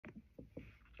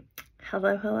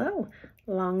Hello, hello.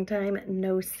 Long time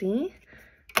no see.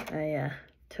 I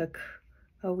took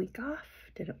a week off,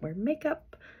 didn't wear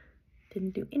makeup,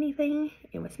 didn't do anything.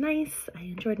 It was nice. I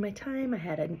enjoyed my time. I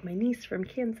had my niece from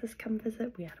Kansas come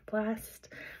visit. We had a blast.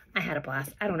 I had a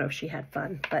blast. I don't know if she had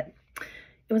fun, but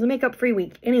it was a makeup-free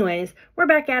week. Anyways, we're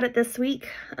back at it this week.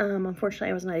 Unfortunately,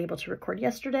 I was not able to record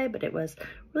yesterday, but it was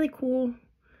really cool.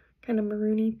 Kind of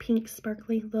maroony, pink,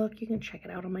 sparkly look. You can check it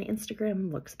out on my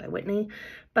Instagram, Looks by Whitney.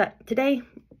 But today,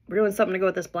 we're doing something to go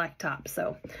with this black top.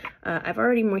 So, I've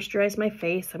already moisturized my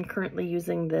face. I'm currently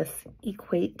using this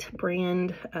Equate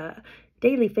brand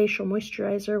Daily Facial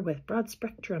Moisturizer with Broad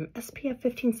Spectrum SPF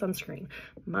 15 sunscreen.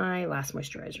 My last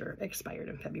moisturizer expired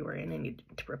in February and I needed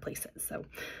to replace it. So,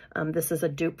 this is a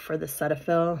dupe for the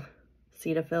Cetaphil,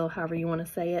 however you want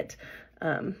to say it,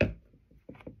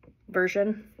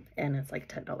 version. And it's like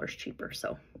 $10 cheaper,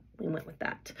 so we went with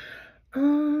that.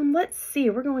 Let's see,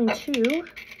 we're going to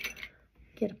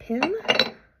get a pin,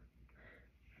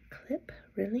 clip,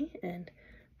 really, and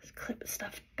just clip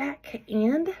stuff back,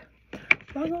 and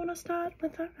we're going to start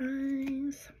with our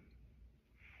eyes.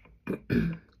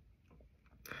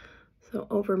 So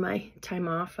over my time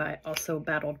off, I also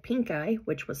battled pink eye,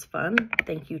 which was fun.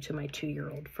 Thank you to my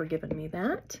 2-year-old for giving me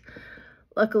that.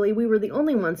 Luckily, we were the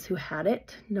only ones who had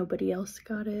it. Nobody else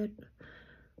got it.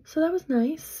 So that was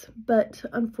nice, but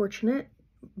unfortunate.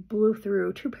 Blew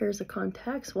through 2 pairs of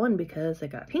contacts. One because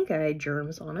it got pink eye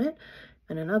germs on it,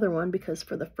 and another one because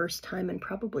for the first time in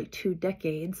probably 2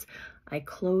 decades, I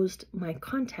closed my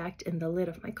contact in the lid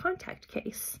of my contact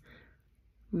case.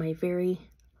 My very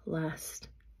last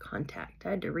contact.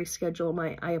 I had to reschedule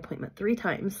my eye appointment 3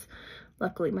 times.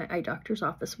 Luckily, my eye doctor's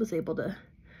office was able to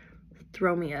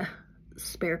throw me a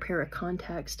spare pair of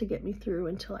contacts to get me through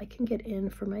until I can get in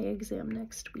for my exam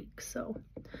next week. So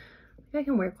I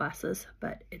can wear glasses,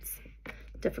 but it's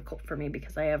difficult for me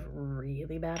because I have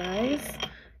really bad eyes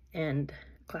and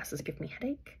glasses give me a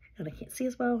headache and I can't see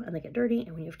as well and they get dirty,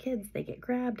 and when you have kids they get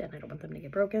grabbed and I don't want them to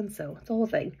get broken, so it's a whole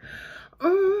thing.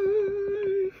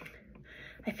 I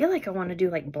feel like I want to do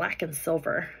like black and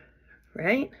silver,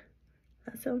 right?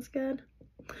 That sounds good.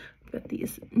 I've got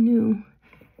these new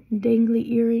dangly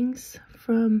earrings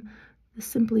from the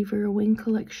Simply Vera Wing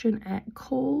collection at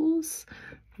Kohl's.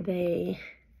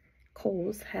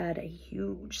 Kohl's had a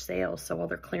huge sale, so all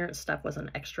their clearance stuff was an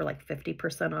extra like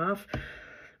 50% off.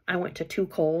 I went to 2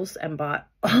 Kohl's and bought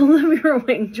all the Vera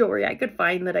Wing jewelry I could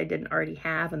find that I didn't already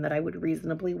have and that I would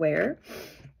reasonably wear.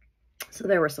 So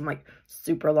there were some like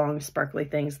super long sparkly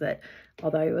things that,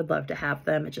 although I would love to have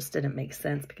them, it just didn't make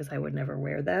sense because I would never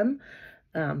wear them.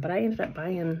 But I ended up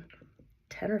buying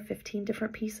 10 or 15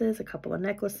 different pieces, a couple of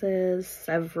necklaces,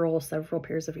 several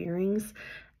pairs of earrings,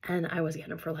 and I was getting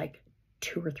them for like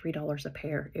 $2 or $3 a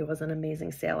pair. It was an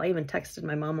amazing sale. I even texted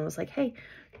my mom and was like, hey,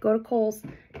 go to Kohl's,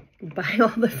 buy all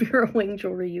the Vera Wing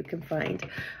jewelry you can find.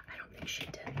 I don't think she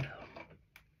did though.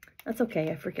 That's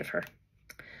okay, I forgive her.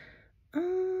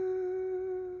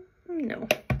 No.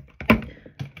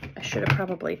 I should have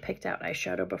probably picked out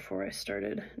eyeshadow before I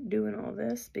started doing all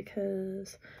this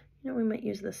because, you know, we might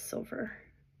use this silver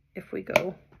if we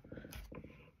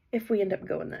end up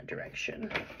going that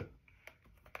direction.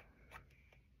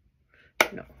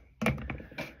 No.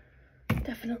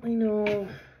 Definitely no.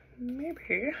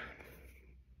 Maybe.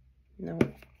 No.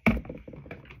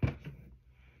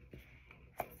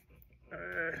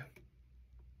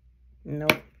 No.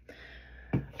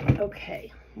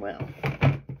 Okay, well,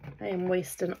 I am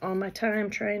wasting all my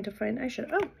time trying to find eyeshadow.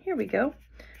 Oh, here we go.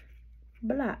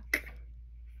 Black.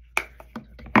 So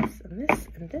take this and this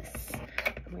and this.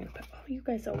 I'm going to put all you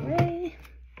guys away.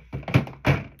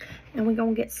 And we're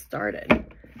going to get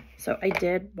started. So I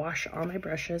did wash all my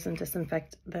brushes and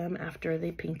disinfect them after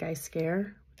the pink eye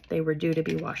scare. They were due to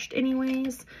be washed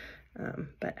anyways,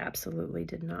 but absolutely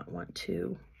did not want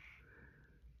to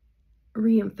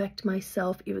reinfect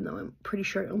myself, even though I'm pretty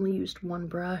sure I only used 1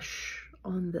 brush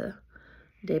on the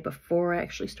day before I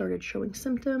actually started showing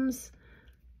symptoms.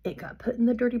 It got put in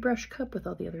the dirty brush cup with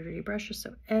all the other dirty brushes,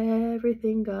 so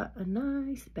everything got a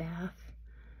nice bath.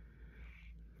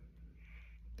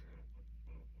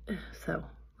 So,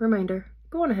 reminder,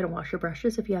 go on ahead and wash your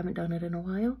brushes if you haven't done it in a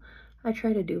while. I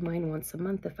try to do mine once a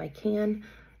month if I can.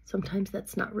 Sometimes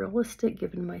that's not realistic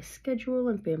given my schedule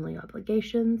and family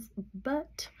obligations,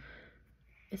 but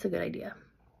it's a good idea.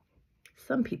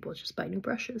 Some people just buy new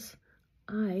brushes.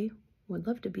 I would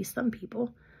love to be some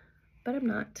people, but I'm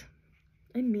not.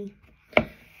 I'm me,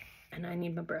 and I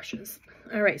need my brushes.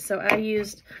 All right, so I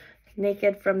used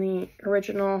Naked from the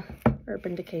original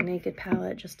Urban Decay Naked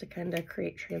palette just to kind of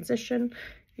create transition.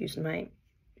 Used my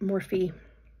Morphe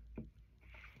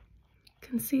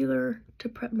concealer to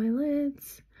prep my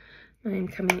lids. I'm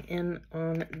coming in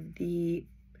on the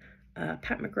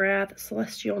Pat McGrath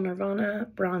Celestial Nirvana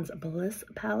Bronze Bliss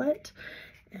palette.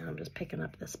 And I'm just picking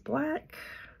up this black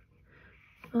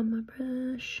on my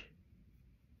brush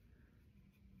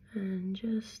and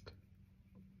just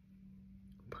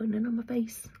putting it on my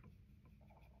face.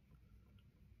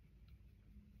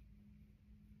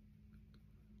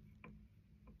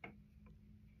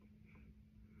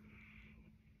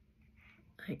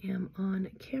 I am on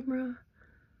camera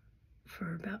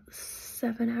for about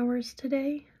 7 hours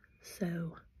today,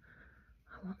 so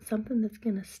I want something that's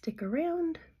gonna stick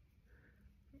around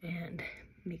and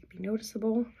make me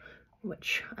noticeable,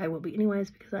 which I will be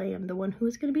anyways because I am the one who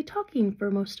is going to be talking for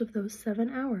most of those 7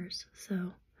 hours.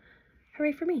 So,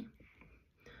 hooray for me.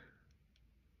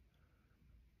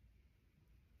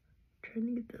 Trying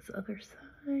to get this other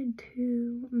side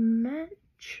to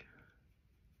match,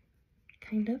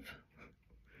 kind of.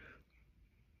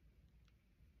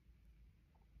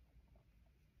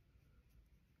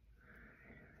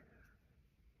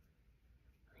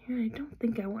 Yeah, I don't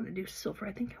think I want to do silver.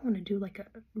 I think I want to do like a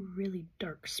really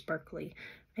dark sparkly.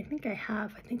 I think I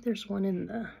have. I think there's one in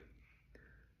the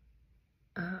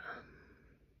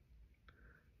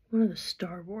one of the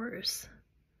Star Wars,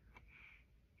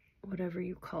 whatever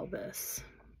you call this,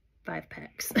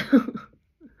 5-packs. I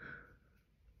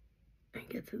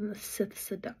think it's in the Sith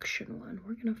Seduction one.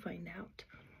 We're gonna find out.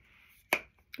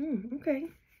 Okay,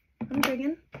 I'm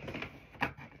digging.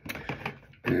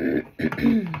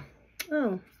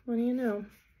 Oh, what do you know?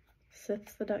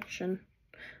 Sith Seduction.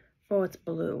 Oh, it's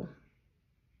blue.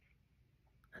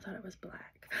 I thought it was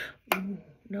black. Ooh,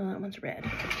 no, that one's red.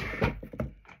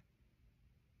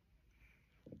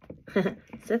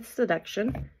 Sith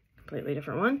Seduction, completely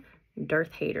different one.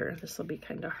 Darth Hater. This will be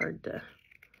kind of hard to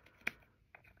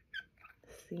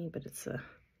see, but it's a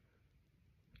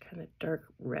kind of dark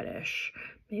reddish.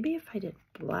 Maybe if I did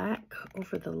black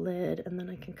over the lid and then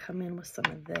I can come in with some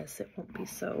of this, it won't be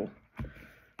so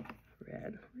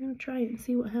red. We're gonna try it and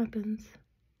see what happens.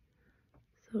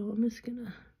 So I'm just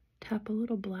gonna tap a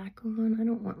little black on. I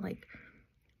don't want like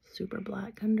super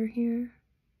black under here.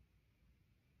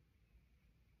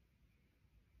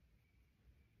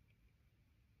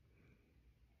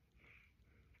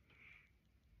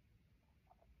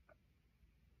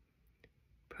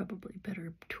 Probably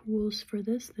better tools for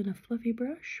this than a fluffy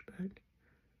brush, but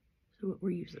so what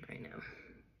we're using right now.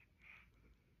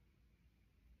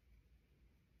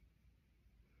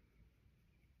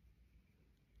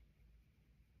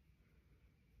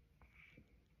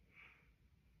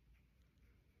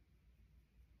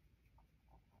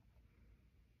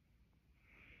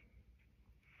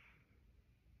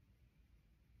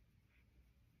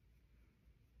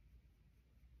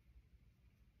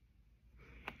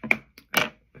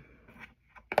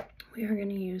 We are going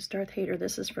to use Darth Hater.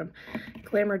 This is from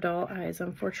Glamour Doll Eyes.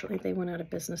 Unfortunately, they went out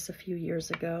of business a few years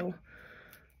ago,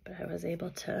 but I was able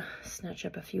to snatch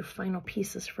up a few final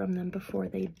pieces from them before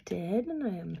they did, and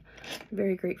I am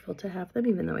very grateful to have them,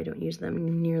 even though I don't use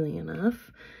them nearly enough,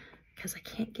 because I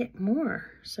can't get more,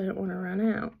 so I don't want to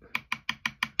run out.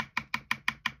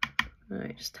 All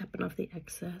right, just tapping off the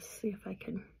excess, see if I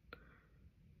can.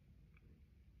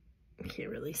 I can't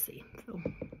really see, so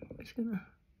I'm just gonna.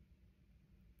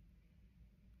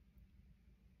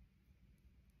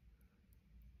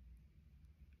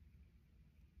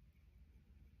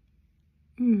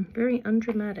 Very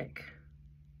undramatic.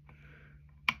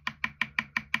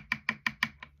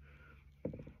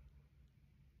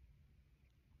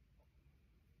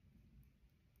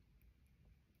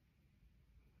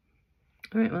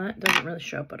 All right, well, that doesn't really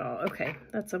show up at all. Okay,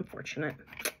 that's unfortunate.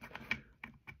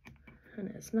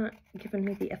 And it's not giving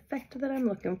me the effect that I'm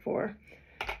looking for.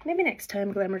 Maybe next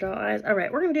time, Glamour Doll Eyes. All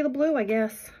right, we're going to do the blue, I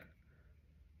guess.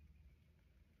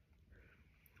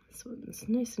 This one's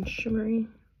nice and shimmery.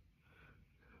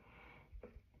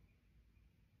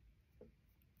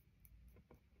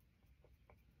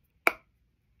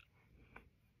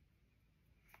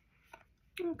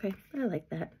 Okay, I like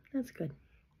that. That's good.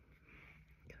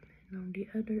 Come in on the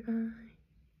other eye.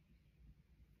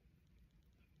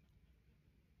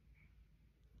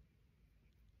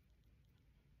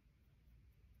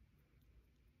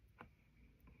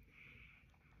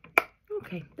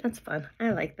 Okay, that's fun.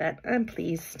 I like that. I'm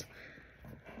pleased.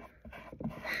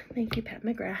 Thank you, Pat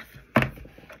McGrath.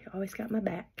 You always got my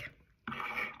back.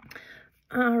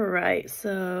 All right,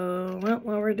 so well,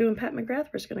 while we're doing Pat McGrath,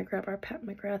 we're just going to grab our Pat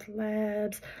McGrath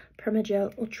Labs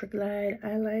Permagel Ultra Glide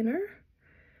Eyeliner.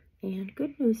 And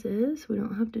good news is we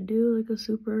don't have to do like a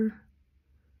super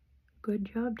good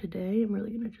job today. I'm really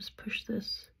going to just push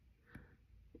this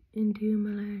into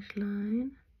my lash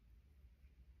line.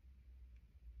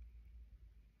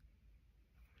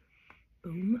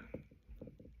 Boom.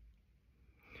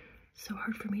 So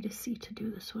hard for me to see to do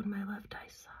this one. My left eye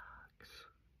sucks.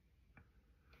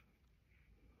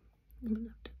 I'm gonna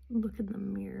have to look in the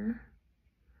mirror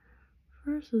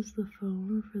versus the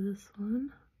phone for this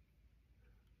one.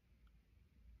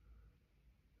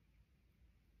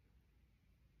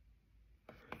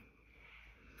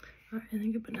 Alright, I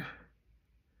think I'm gonna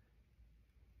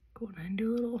go ahead and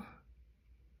do a little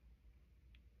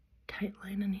tight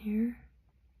line in here.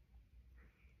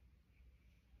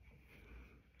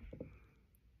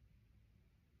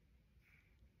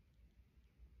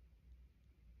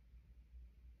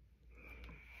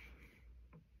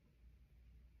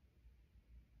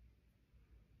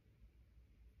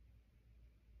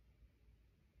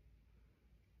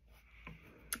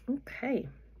 Okay,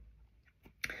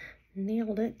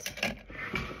 nailed it.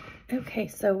 Okay,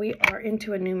 so we are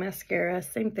into a new mascara.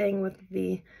 Same thing with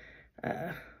the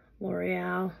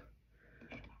L'Oreal.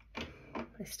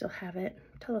 I still have it.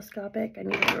 Telescopic. I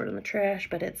need to throw it in the trash,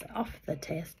 but it's off the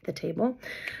table.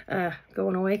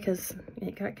 Going away because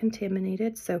it got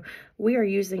contaminated. So we are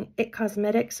using IT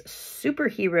Cosmetics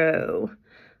Superhero.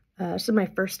 This is my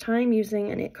first time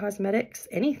using an IT Cosmetics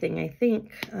anything, I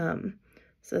think.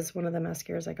 This is one of the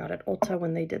mascaras I got at Ulta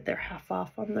when they did their half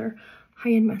off on their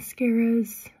high-end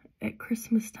mascaras at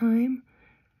Christmas time.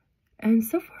 And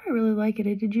so far I really like it.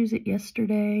 I did use it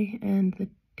yesterday and the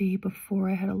day before.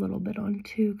 I had a little bit on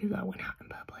too because I went out in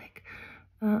public.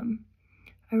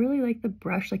 I really like the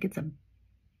brush. Like, it's a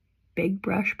big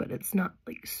brush, but it's not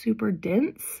like super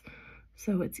dense.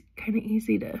 So it's kind of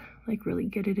easy to like really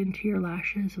get it into your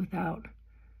lashes without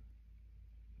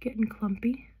getting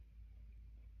clumpy.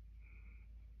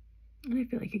 And I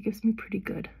feel like it gives me pretty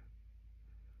good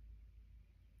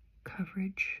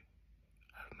coverage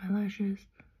of my lashes.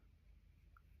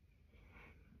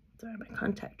 Sorry, my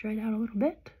contact dried out a little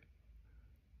bit.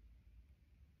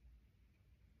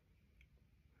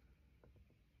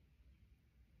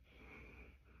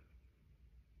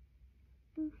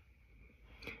 Come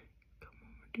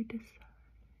over to this side.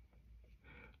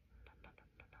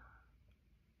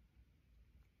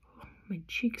 Oh, my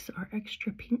cheeks are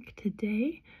extra pink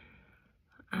today.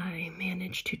 I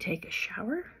managed to take a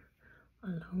shower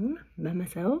alone by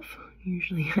myself.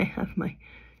 Usually I have my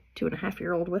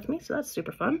 2.5-year-old with me, so that's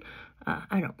super fun.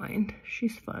 I don't mind.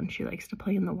 She's fun. She likes to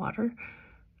play in the water.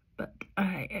 But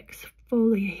I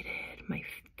exfoliated my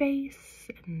face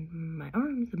and my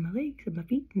arms and my legs and my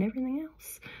feet and everything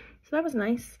else. So that was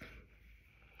nice.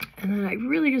 And then I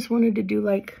really just wanted to do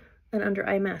like an under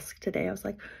eye mask today. I was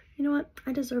like, you know what?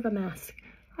 I deserve a mask.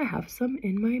 I have some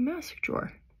in my mask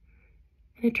drawer.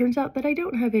 And it turns out that I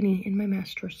don't have any in my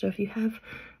mask drawer. So if you have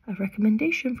a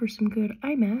recommendation for some good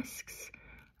eye masks,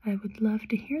 I would love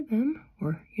to hear them,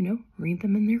 or, you know, read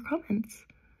them in their comments.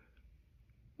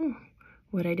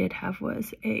 What I did have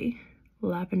was a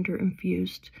lavender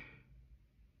infused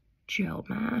gel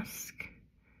mask.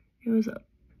 It was a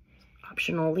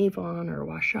optional leave on or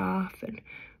wash off, and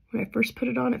when I first put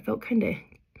it on, it felt kind of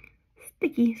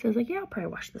sticky. So I was like, yeah, I'll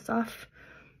probably wash this off.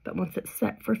 But once it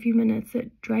set for a few minutes,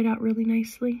 it dried out really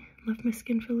nicely, left my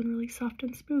skin feeling really soft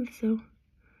and smooth. So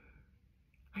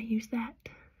I used that,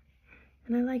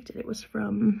 and I liked it. It was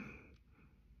from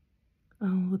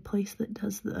the place that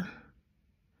does the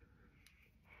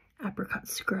apricot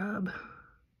scrub.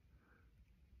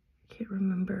 I can't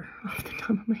remember off the top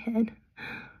of my head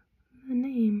the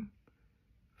name.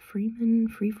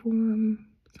 Freeform,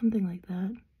 something like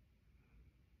that.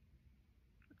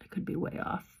 I could be way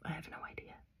off. I have no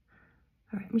idea.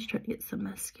 All right, I'm just trying to get some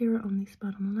mascara on these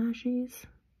bottom lashes.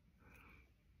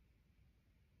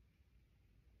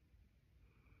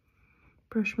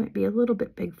 Brush might be a little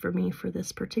bit big for me for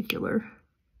this particular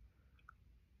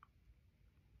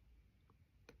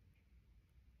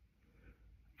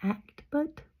act,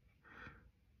 but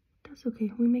that's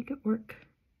okay. We make it work.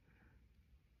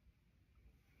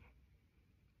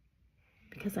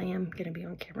 Because I am going to be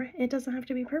on camera, it doesn't have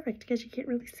to be perfect because you can't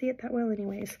really see it that well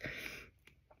anyways.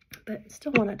 But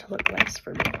still want it to look nice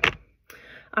for me.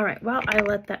 All right, while I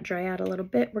let that dry out a little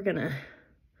bit, we're going to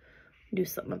do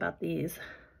something about these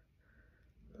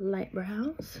light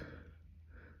brows.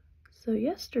 So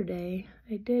yesterday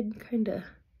I did kind of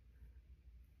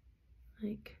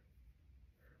like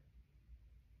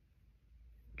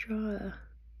draw a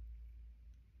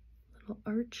little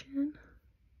arch in.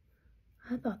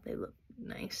 I thought they looked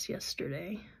nice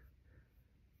yesterday.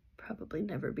 Probably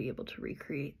never be able to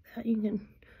recreate that. You can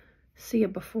see a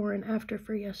before and after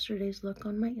for yesterday's look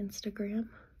on my Instagram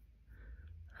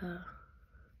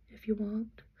if you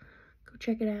want. Go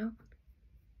check it out.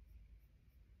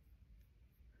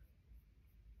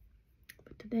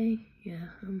 But today, yeah,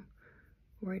 I'm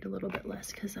worried a little bit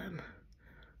less because I'm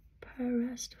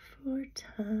pressed for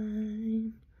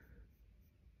time.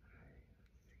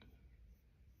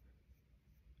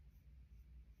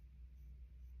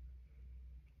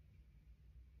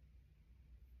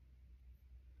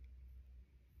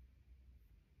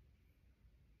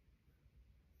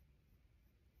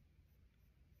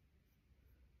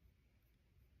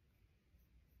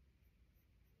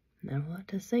 Not a lot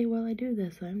to say while I do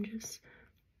this. I'm just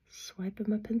swiping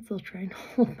my pencil, trying to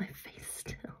hold my face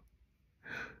still.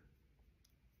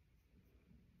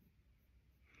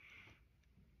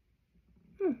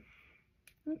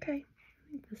 Okay.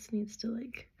 I think this needs to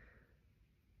like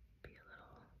be a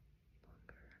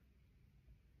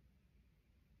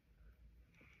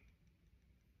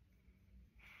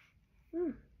little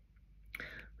longer.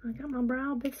 I got my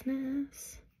brow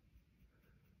business.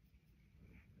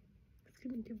 It's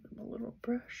gonna give them a little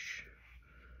brush.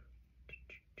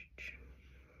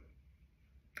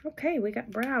 Okay, we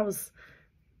got brows.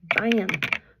 Bam.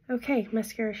 Okay,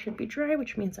 mascara should be dry,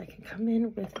 which means I can come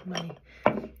in with my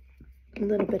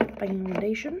little bit of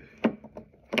foundation.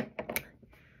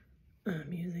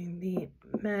 I'm using the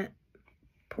matte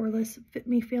Poreless Fit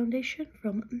Me foundation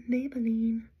from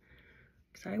Maybelline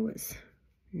because I was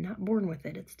not born with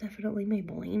it. It's definitely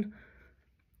Maybelline.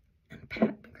 And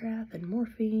Pat McGrath and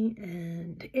Morphe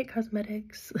and It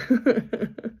Cosmetics.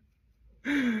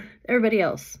 Everybody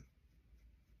else.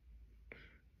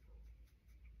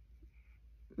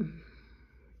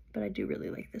 But I do really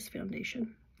like this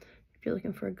foundation. If you're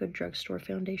looking for a good drugstore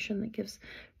foundation that gives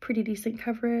pretty decent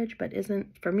coverage, but isn't,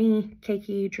 for me,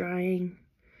 cakey, drying,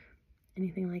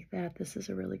 anything like that, this is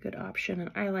a really good option.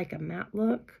 And I like a matte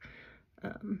look.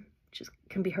 Just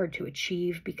can be hard to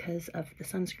achieve because of the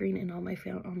sunscreen and all my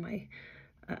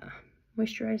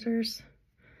moisturizers.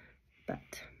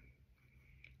 But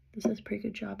this does a pretty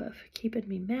good job of keeping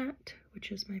me matte,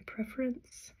 which is my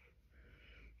preference.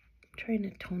 I'm trying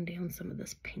to tone down some of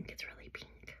this pink. It's really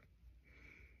pink.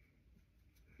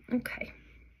 Okay.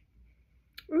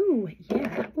 Ooh,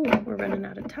 yeah. Ooh, we're running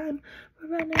out of time. We're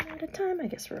running out of time. I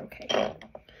guess we're okay.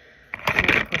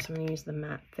 And of course, I'm going to use the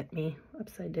matte Fit Me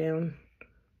upside down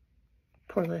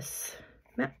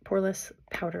matte poreless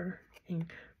powder in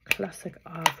Classic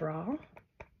Avra.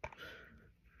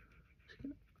 Just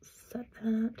going to set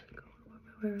that, go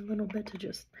over a little bit to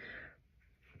just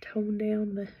tone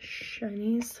down the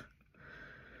shinies.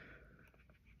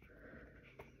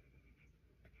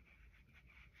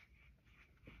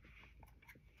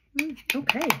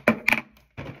 Okay.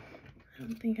 I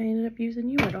don't think I ended up using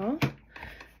you at all.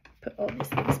 Put all these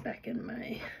things back in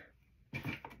my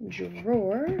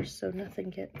drawer so nothing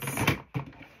gets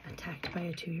attacked by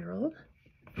a 2-year-old.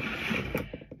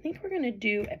 I think we're going to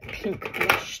do a pink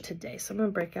blush today. So I'm going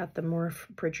to break out the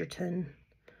Morphe Bridgerton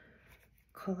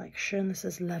collection. This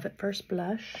is Love at First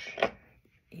Blush.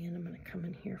 And I'm going to come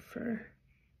in here for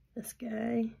this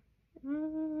guy.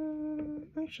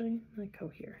 Actually, I'm going to go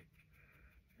here.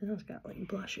 And it's got like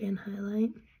blush and highlight.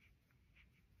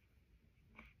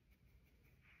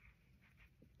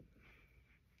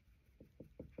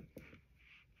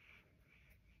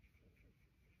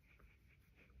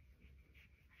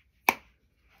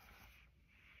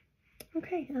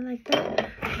 Okay, I like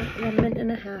that. 1 minute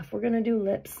and a half. We're going to do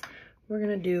lips. We're going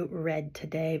to do red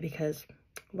today because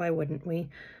why wouldn't we?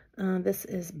 This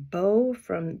is Beau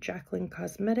from Jacqueline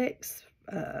Cosmetics,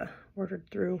 ordered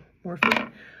through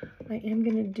Morphe. I am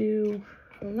going to do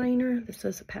a liner. This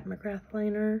is a Pat McGrath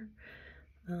liner.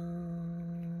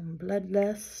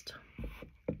 Bloodlust.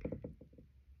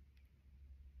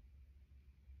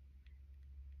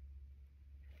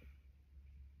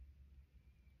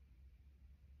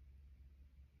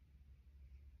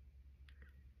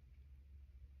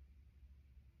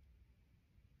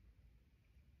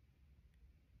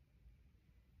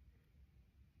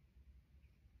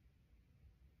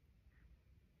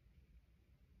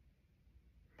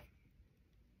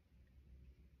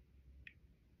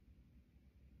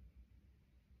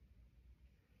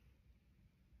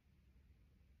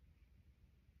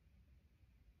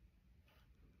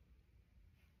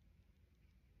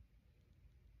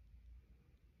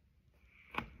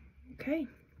 Okay.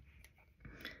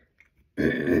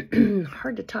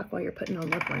 Hard to talk while you're putting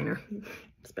on lip liner,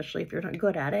 especially if you're not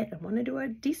good at it. I want to do a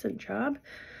decent job.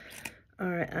 All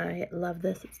right, I love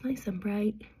this. It's nice and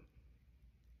bright.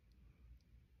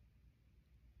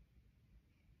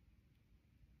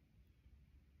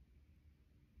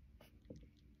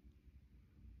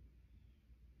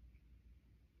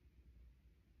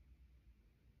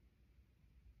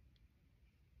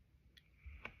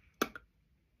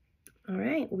 All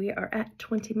right, we are at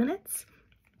 20 minutes.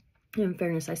 In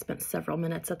fairness, I spent several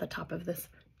minutes at the top of this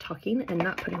talking and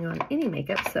not putting on any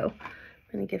makeup, so I'm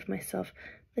going to give myself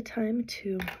the time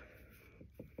to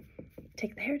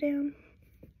take the hair down.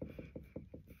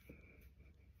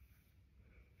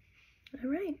 All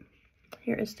right,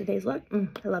 here is today's look.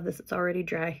 I love this. It's already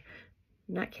dry,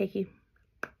 not cakey,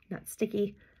 not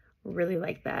sticky. Really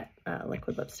like that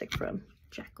liquid lipstick from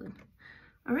Jacqueline.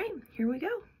 All right, here we go.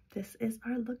 This is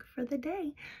our look for the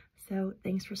day. So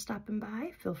thanks for stopping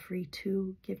by. Feel free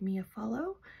to give me a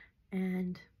follow,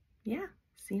 and yeah,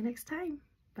 see you next time.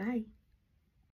 Bye.